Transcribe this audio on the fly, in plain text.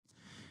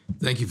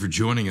Thank you for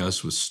joining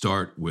us with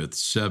Start with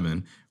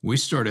 7. We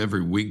start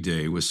every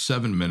weekday with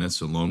 7 minutes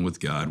alone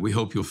with God. We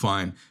hope you'll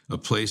find a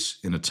place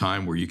in a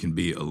time where you can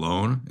be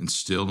alone and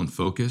still and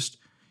focused.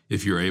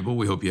 If you're able,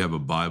 we hope you have a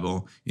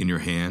Bible in your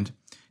hand.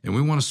 And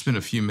we want to spend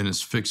a few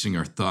minutes fixing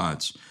our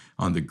thoughts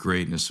on the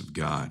greatness of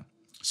God.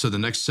 So the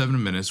next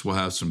 7 minutes, we'll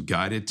have some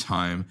guided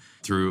time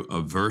through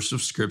a verse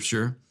of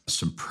Scripture,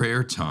 some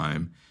prayer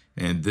time,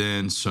 and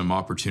then some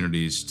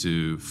opportunities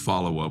to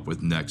follow up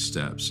with next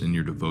steps in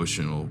your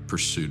devotional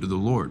pursuit of the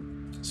Lord.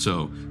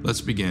 So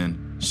let's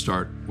begin.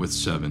 Start with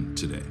 7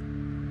 today.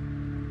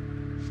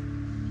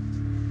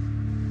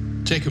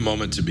 Take a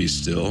moment to be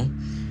still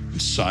and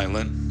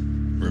silent.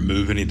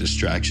 Remove any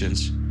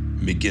distractions.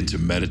 Begin to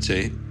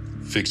meditate,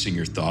 fixing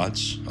your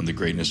thoughts on the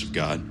greatness of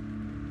God.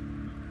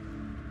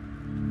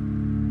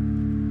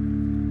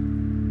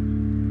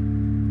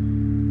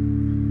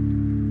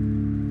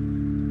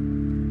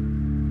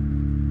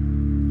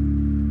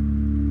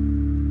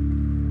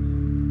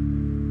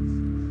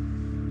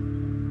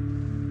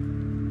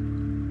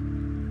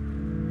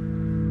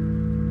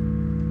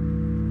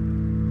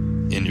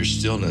 In your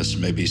stillness,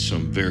 maybe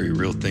some very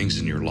real things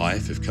in your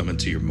life have come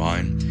into your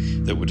mind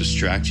that would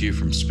distract you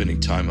from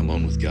spending time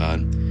alone with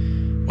God.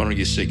 Why don't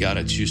you say, God,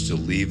 I choose to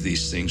leave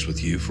these things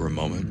with you for a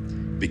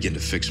moment, begin to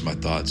fix my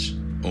thoughts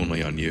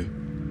only on you.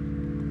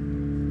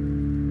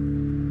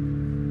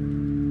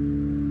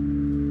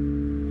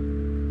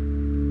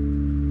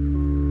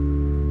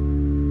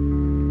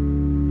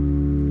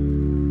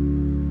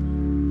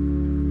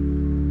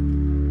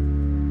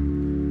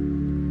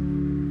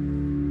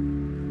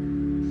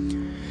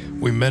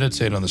 We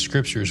meditate on the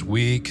Scriptures.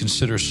 We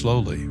consider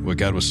slowly what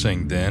God was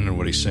saying then and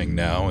what He's saying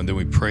now, and then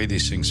we pray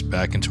these things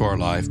back into our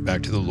life,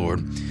 back to the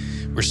Lord.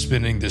 We're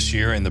spending this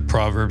year in the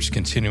Proverbs,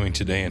 continuing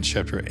today in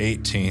chapter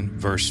 18,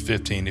 verse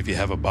 15. If you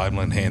have a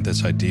Bible in hand,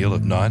 that's ideal.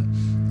 If not,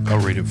 I'll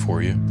read it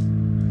for you.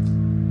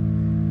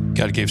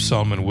 God gave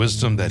Solomon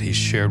wisdom that he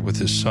shared with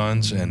his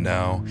sons, and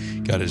now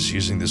God is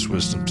using this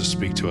wisdom to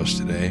speak to us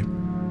today.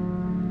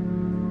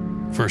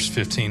 Verse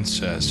 15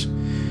 says,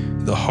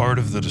 "The heart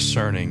of the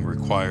discerning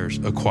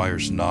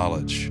acquires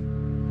knowledge.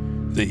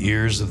 The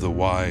ears of the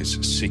wise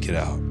seek it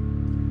out."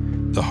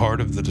 The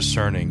heart of the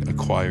discerning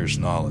acquires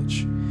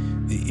knowledge.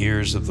 The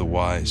ears of the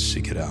wise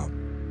seek it out.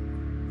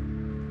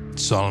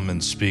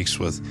 Solomon speaks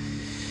with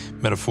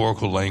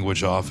metaphorical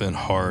language often,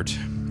 heart,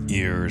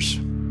 ears,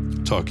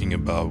 talking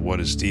about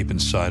what is deep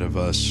inside of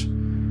us,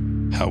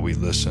 how we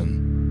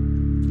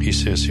listen. He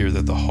says here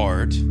that the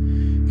heart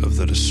of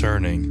the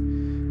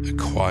discerning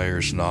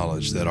acquires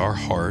knowledge, that our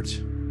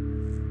heart,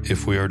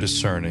 if we are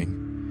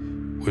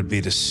discerning, would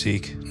be to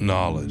seek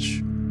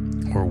knowledge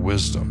or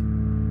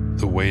wisdom,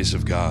 the ways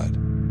of God.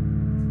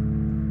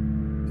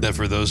 That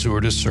for those who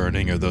are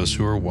discerning or those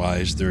who are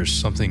wise, there is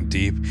something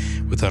deep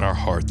within our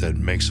heart that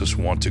makes us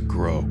want to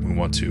grow. We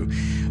want to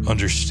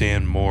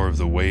understand more of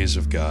the ways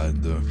of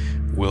God, the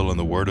will and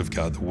the word of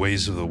God, the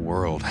ways of the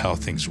world, how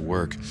things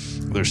work.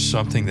 There's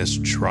something that's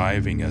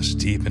driving us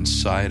deep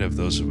inside of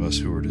those of us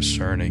who are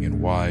discerning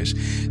and wise,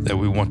 that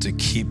we want to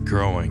keep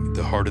growing.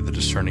 The heart of the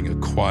discerning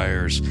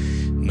acquires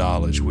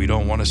knowledge. We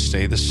don't want to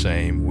stay the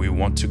same. We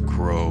want to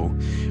grow.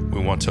 We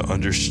want to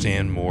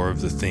understand more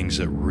of the things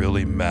that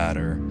really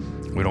matter.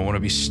 We don't want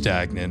to be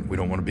stagnant. We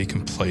don't want to be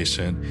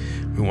complacent.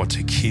 We want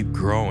to keep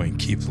growing,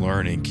 keep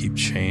learning, keep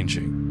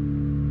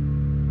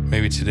changing.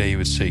 Maybe today you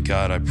would say,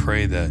 God, I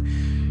pray that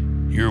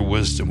your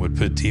wisdom would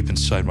put deep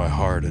inside my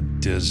heart a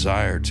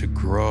desire to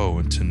grow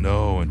and to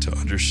know and to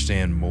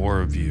understand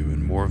more of you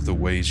and more of the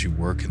ways you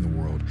work in the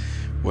world.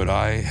 Would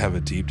I have a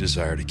deep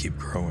desire to keep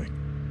growing?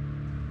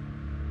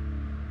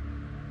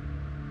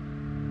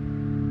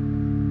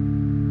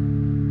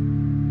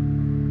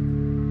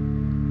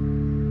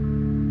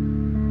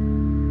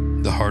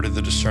 The heart of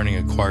the discerning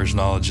acquires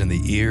knowledge, and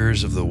the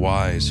ears of the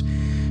wise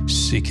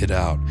seek it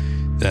out.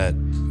 That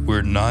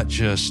we're not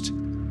just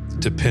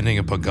depending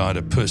upon God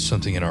to put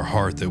something in our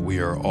heart, that we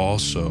are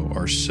also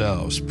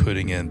ourselves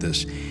putting in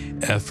this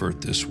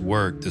effort, this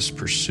work, this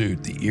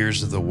pursuit. The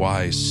ears of the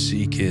wise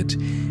seek it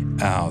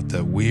out,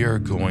 that we are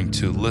going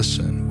to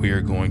listen, we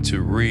are going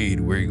to read,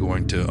 we're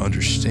going to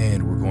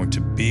understand, we're going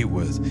to be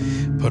with,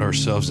 put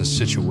ourselves in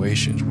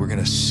situations. We're going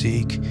to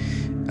seek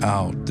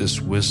out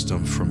this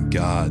wisdom from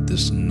God,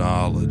 this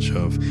knowledge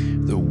of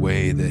the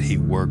way that He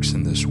works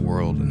in this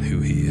world and who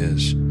He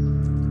is.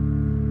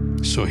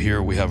 So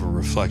here we have a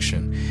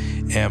reflection.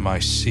 Am I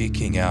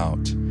seeking out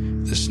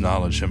this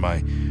knowledge? Am I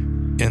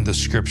in the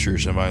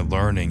Scriptures? Am I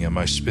learning? Am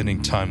I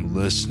spending time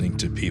listening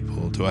to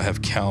people? Do I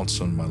have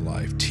counsel in my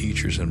life,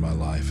 teachers in my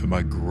life? Am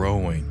I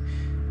growing?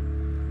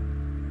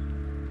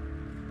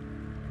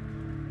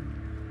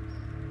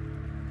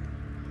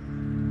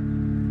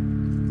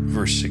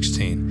 Verse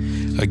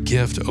 16, a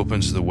gift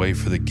opens the way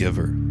for the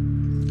giver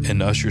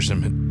and ushers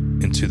him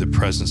into the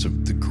presence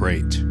of the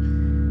great.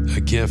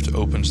 A gift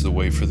opens the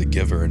way for the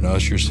giver and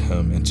ushers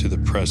him into the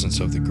presence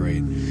of the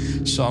great.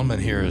 Solomon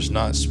here is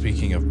not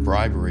speaking of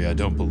bribery, I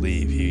don't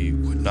believe. He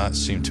would not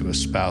seem to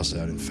espouse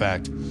that. In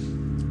fact,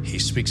 he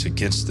speaks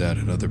against that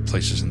in other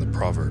places in the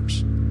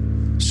Proverbs.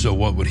 So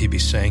what would he be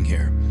saying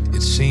here?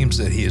 It seems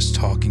that he is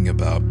talking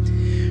about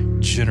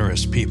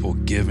generous people,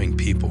 giving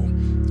people.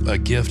 A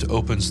gift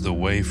opens the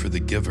way for the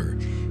giver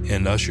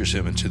and ushers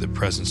him into the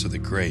presence of the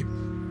great.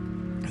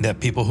 That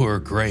people who are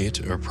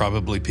great are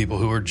probably people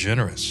who are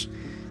generous.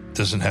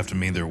 Doesn't have to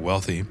mean they're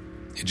wealthy.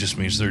 It just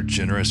means they're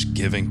generous,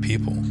 giving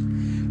people.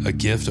 A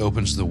gift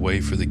opens the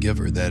way for the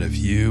giver, that if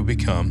you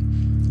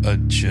become a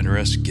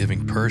generous,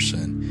 giving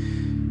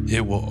person,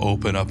 it will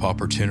open up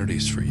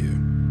opportunities for you.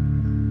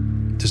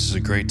 This is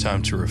a great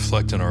time to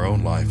reflect on our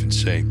own life and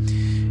say,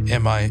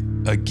 am I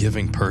a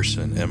giving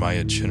person? Am I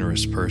a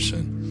generous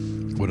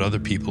person? Would other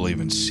people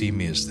even see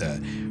me as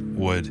that?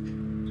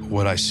 Would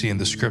what I see in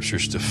the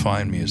scriptures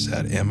define me as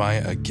that? Am I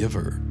a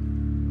giver?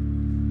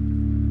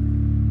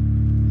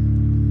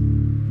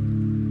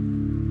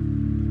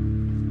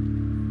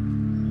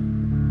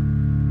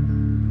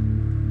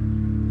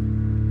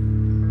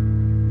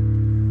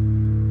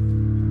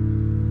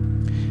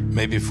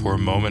 Maybe for a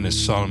moment, as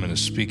Solomon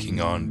is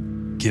speaking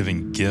on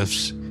giving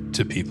gifts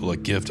to people, a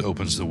gift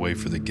opens the way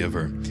for the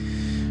giver.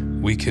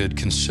 We could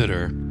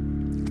consider,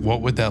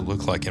 what would that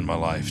look like in my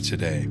life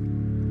today?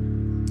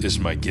 Is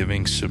my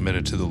giving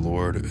submitted to the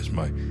Lord?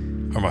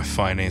 Are my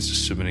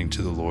finances submitting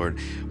to the Lord?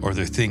 Are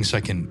there things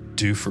I can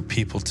do for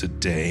people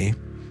today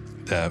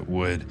that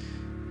would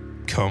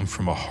come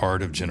from a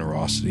heart of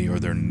generosity? Are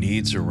there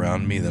needs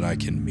around me that I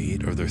can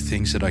meet? Are there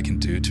things that I can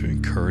do to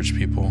encourage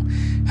people?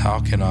 How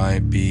can I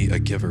be a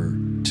giver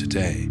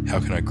today? How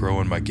can I grow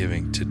in my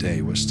giving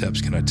today? What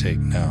steps can I take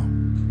now?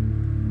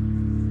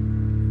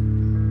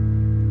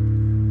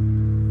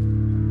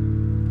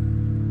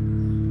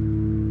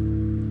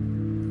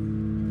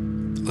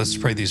 Let's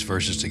pray these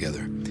verses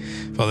together.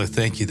 Father,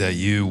 thank you that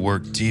you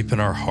work deep in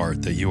our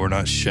heart, that you are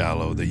not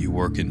shallow, that you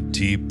work in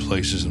deep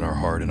places in our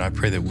heart. And I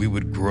pray that we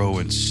would grow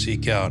and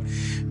seek out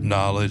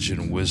knowledge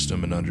and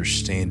wisdom and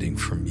understanding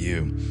from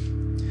you.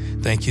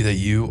 Thank you that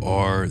you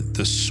are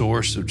the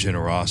source of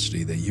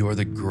generosity, that you are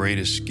the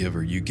greatest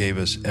giver. You gave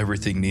us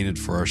everything needed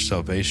for our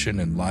salvation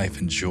and life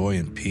and joy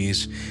and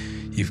peace.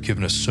 You've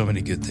given us so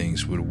many good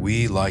things. Would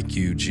we, like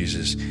you,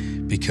 Jesus,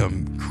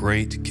 become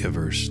great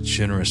givers,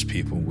 generous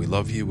people? We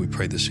love you. We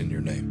pray this in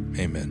your name.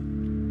 Amen.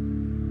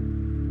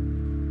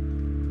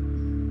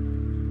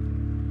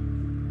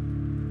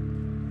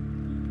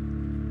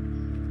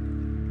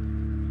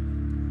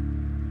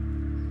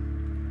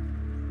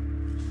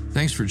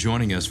 Thanks for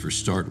joining us for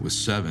Start With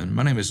 7.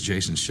 My name is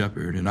Jason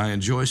Shepard, and I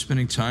enjoy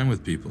spending time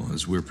with people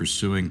as we're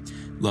pursuing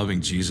loving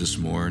Jesus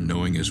more,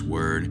 knowing His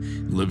Word,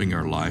 living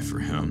our life for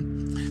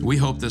Him. We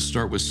hope that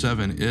Start With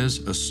 7 is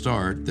a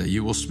start that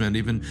you will spend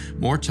even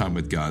more time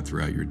with God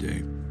throughout your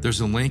day. There's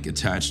a link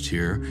attached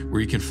here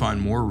where you can find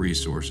more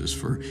resources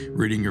for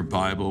reading your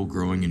Bible,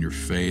 growing in your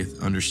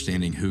faith,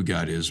 understanding who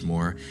God is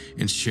more,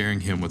 and sharing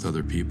Him with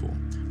other people.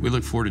 We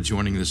look forward to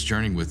joining this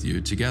journey with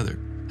you together.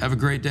 Have a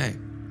great day.